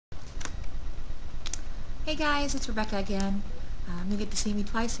Hey guys, it's Rebecca again. You get to see me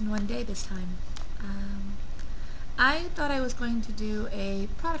twice in one day this time. I thought I was going to do a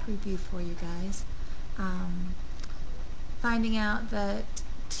product review for you guys. Um, Finding out that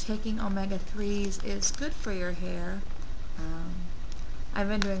taking omega-3s is good for your hair. Um, I've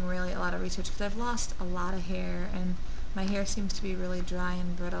been doing really a lot of research because I've lost a lot of hair and my hair seems to be really dry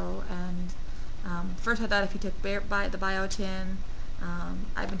and brittle. And first I thought if you took the biotin,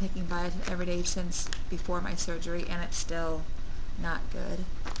 I've been taking biotin every day since before my surgery, and it's still not good.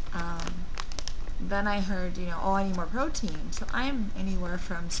 Then I heard, oh, I need more protein. So I'm anywhere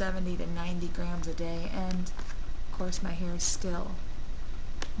from 70 to 90 grams a day, and of course my hair is still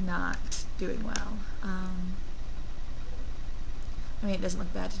not doing well. I mean, it doesn't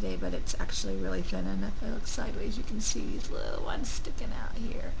look bad today, but it's actually really thin, and if I look sideways, you can see these little ones sticking out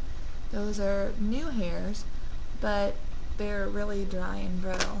here. Those are new hairs, but they're really dry and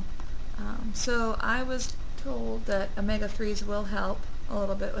brittle. So I was told that omega-3s will help a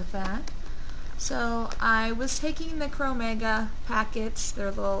little bit with that. So I was taking the Cromega packets,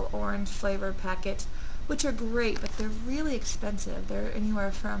 they're little orange flavored packets, which are great, but they're really expensive. They're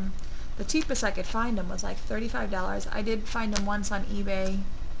anywhere from, the cheapest I could find them was like $35. I did find them once on eBay,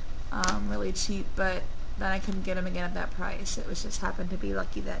 really cheap, but then I couldn't get them again at that price. It was just happened to be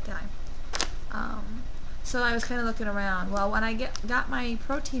lucky that time. So I was kind of looking around. Well, when I got my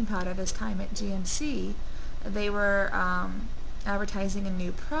protein powder this time at GNC, they were advertising a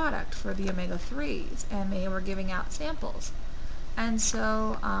new product for the omega-3s, and they were giving out samples. And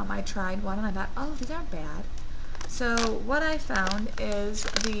so I tried one, and I thought, oh, these aren't bad. So what I found is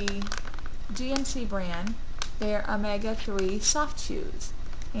the GNC brand, their omega-3 soft chews,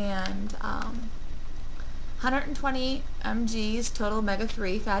 and 120 mg's total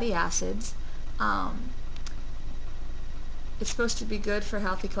omega-3 fatty acids. It's supposed to be good for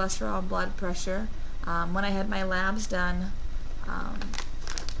healthy cholesterol and blood pressure. When I had my labs done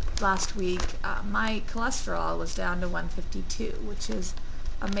last week, my cholesterol was down to 152, which is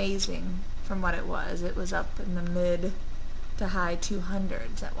amazing from what it was. It was up in the mid to high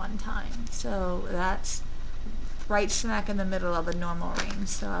 200s at one time. So that's right smack in the middle of the normal range,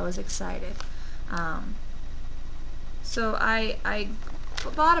 so I was excited. So I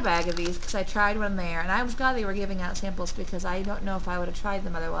bought a bag of these because I tried one there, and I was glad they were giving out samples because I don't know if I would have tried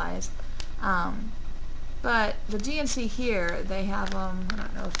them otherwise. But the GNC here, they have them, I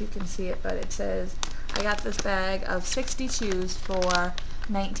don't know if you can see it, but it says, I got this bag of 60 chews for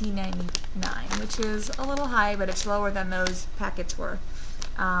 $19.99, which is a little high, but it's lower than those packets were.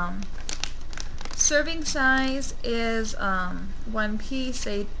 Serving size is 1 piece.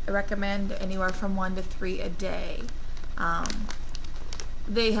 They recommend anywhere from 1 to 3 a day.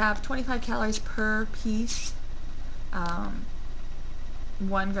 They have 25 calories per piece, 1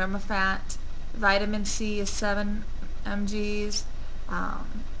 gram of fat. Vitamin C is 7 mg's,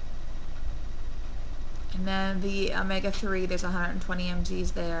 and then the omega-3, there's 120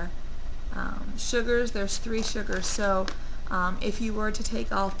 mg's there. Sugars, there's 3 sugars, so if you were to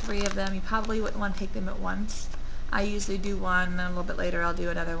take all 3 of them, you probably wouldn't want to take them at once. I usually do one, and then a little bit later I'll do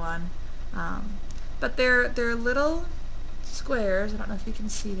another one. But they're little squares, I don't know if you can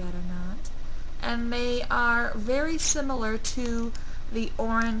see that or not, and they are very similar to the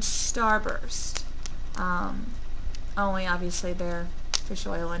orange Starburst, only obviously they're fish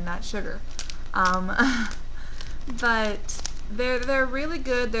oil and not sugar. But they're really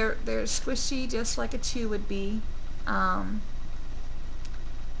good. They're squishy, just like a chew would be, and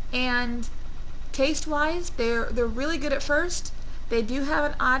taste-wise, they're really good at first. They do have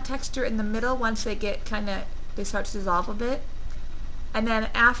an odd texture in the middle once they get they start to dissolve a bit, and then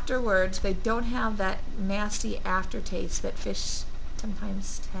afterwards they don't have that nasty aftertaste that fish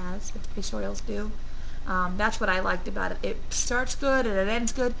sometimes has, that fish oils do. That's what I liked about it. It starts good and it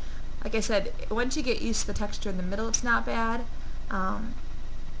ends good. Like I said, once you get used to the texture in the middle, it's not bad.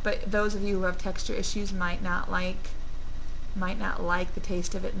 But those of you who have texture issues might not like the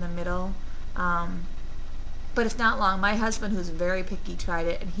taste of it in the middle. But it's not long. My husband, who's very picky, tried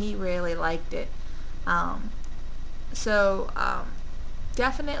it and he really liked it.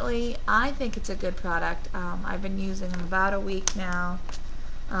 Definitely, I think it's a good product. I've been using them about a week now.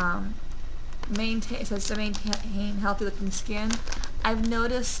 It says to maintain healthy looking skin. I've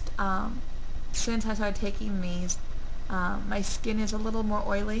noticed since I started taking these, my skin is a little more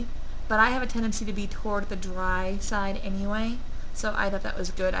oily, but I have a tendency to be toward the dry side anyway, so I thought that was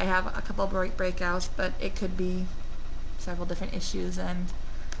good. I have a couple of breakouts, but it could be several different issues, and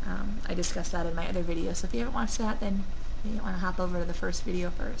I discussed that in my other video, so if you haven't watched that, then you want to hop over to the first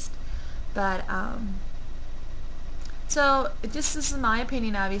video first. But so this is my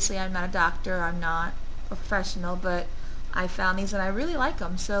opinion. Obviously I'm not a doctor, I'm not professional, but I found these and I really like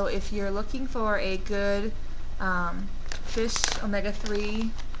them. So if you're looking for a good fish omega-3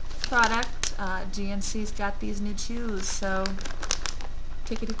 product, GNC's got these new chews, so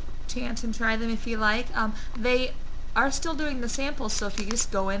take a chance and try them if you like. They are still doing the samples, so if you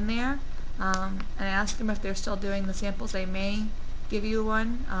just go in there and ask them if they're still doing the samples, they may give you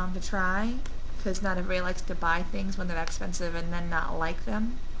one to try, because not everybody likes to buy things when they're expensive and then not like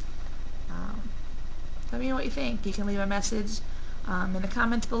them. Let me know what you think. You can leave a message in the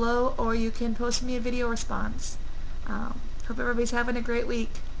comments below, or you can post me a video response. Hope everybody's having a great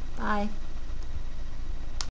week. Bye.